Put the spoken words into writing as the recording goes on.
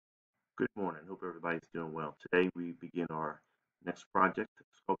Good morning. Hope everybody's doing well. Today we begin our next project,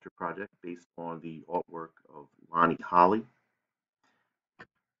 sculpture project, based on the artwork of Lonnie Holley.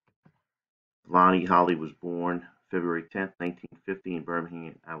 Lonnie Holley was born February 10th, 1950 in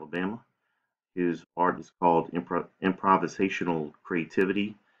Birmingham, Alabama. His art is called improvisational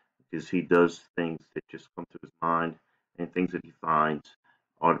creativity because he does things that just come to his mind and things that he finds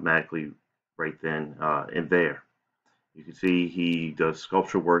automatically right then and there. You can see he does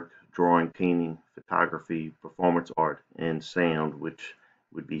sculpture work, drawing, painting, photography, performance art, and sound, which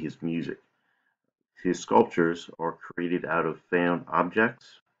would be his music. His sculptures are created out of found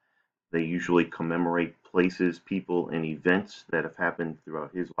objects. They usually commemorate places, people, and events that have happened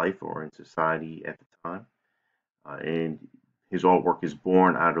throughout his life or in society at the time. And his artwork is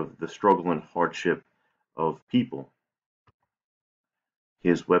born out of the struggle and hardship of people.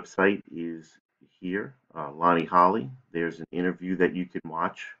 His website is here, Lonnie Holley. There's an interview that you can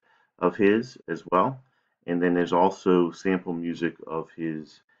watch of his as well. And then there's also sample music of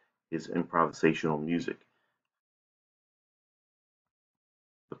his improvisational music.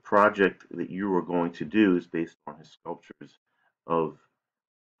 The project that you are going to do is based on his sculptures of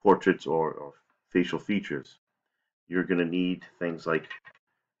portraits or facial features. You're going to need things like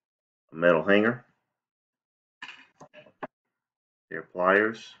a metal hanger, their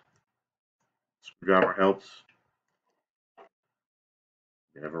pliers, screwdriver helps,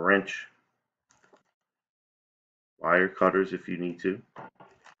 you have a wrench, wire cutters if you need to.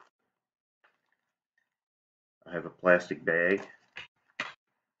 I have a plastic bag.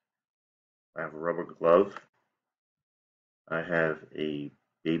 I have a rubber glove. I have a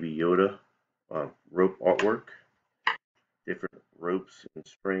Baby Yoda rope artwork, different ropes and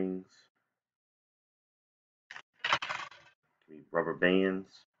strings, rubber bands,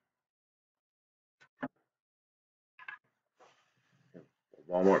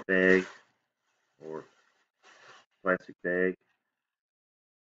 a Walmart bag or plastic bag.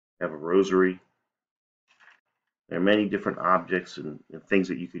 I have a rosary. There are many different objects and things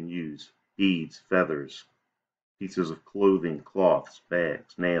that you can use: beads, feathers, pieces of clothing, cloths,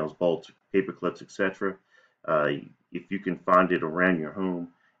 bags, nails, bolts, paper clips, etc. Uh, if you can find it around your home,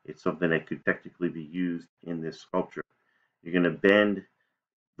 it's something that could technically be used in this sculpture. You're going to bend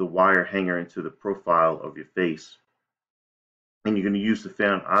the wire hanger into the profile of your face, and you're going to use the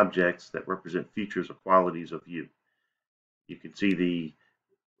found objects that represent features or qualities of you. You can see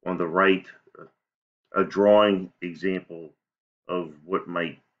on the right a drawing example of what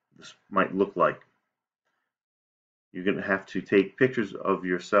this might look like. You're going to have to take pictures of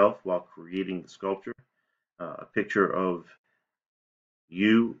yourself while creating the sculpture, a picture of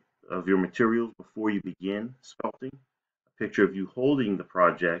you, of your materials before you begin sculpting, a picture of you holding the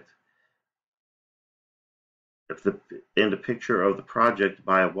project, and a picture of the project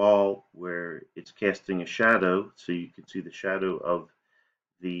by a wall where it's casting a shadow, so you can see the shadow of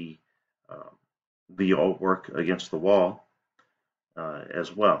the uh, the artwork against the wall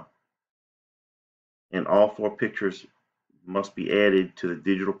as well. And all four pictures must be added to the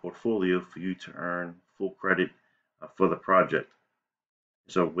digital portfolio for you to earn full credit for the project.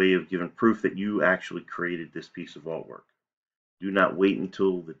 It's a way of giving proof that you actually created this piece of artwork. Do not wait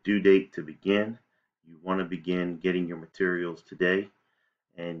until the due date to begin. You want to begin getting your materials today,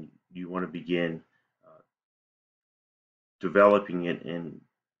 and you want to begin uh, developing it in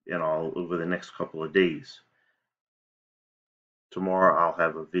all over the next couple of days. Tomorrow I'll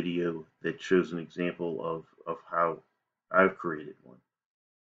have a video that shows an example of how I've created one.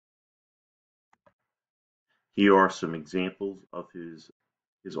 Here are some examples of his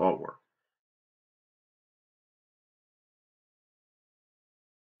artwork.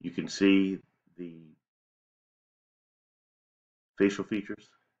 You can see the facial features,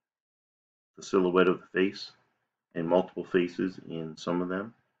 the silhouette of the face, and multiple faces in some of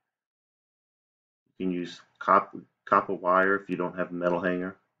them. You can use copper wire if you don't have a metal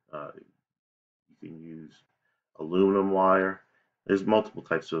hanger. You can use aluminum wire. There's multiple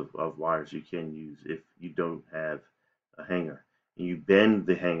types of wires you can use if you don't have a hanger. And you bend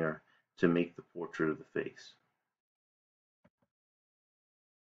the hanger to make the portrait of the face.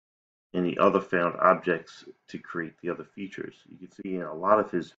 And the other found objects to create the other features. You can see in a lot of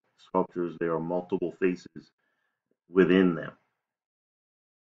his sculptures there are multiple faces within them.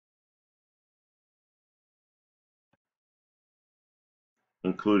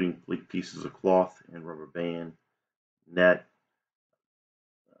 Including pieces of cloth and rubber band, net.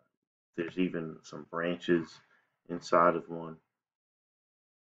 There's even some branches inside of one.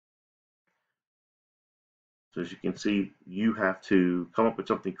 So as you can see, you have to come up with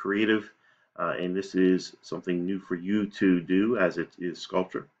something creative, and this is something new for you to do as it is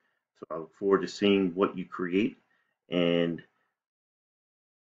sculpture. So I look forward to seeing what you create and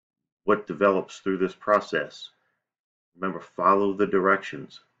what develops through this process. Remember, follow the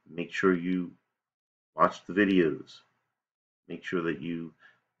directions. Make sure you watch the videos. Make sure that you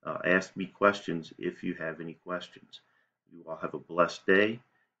ask me questions if you have any questions. You all have a blessed day,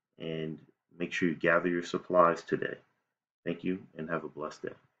 and make sure you gather your supplies today. Thank you, and have a blessed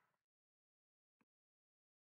day.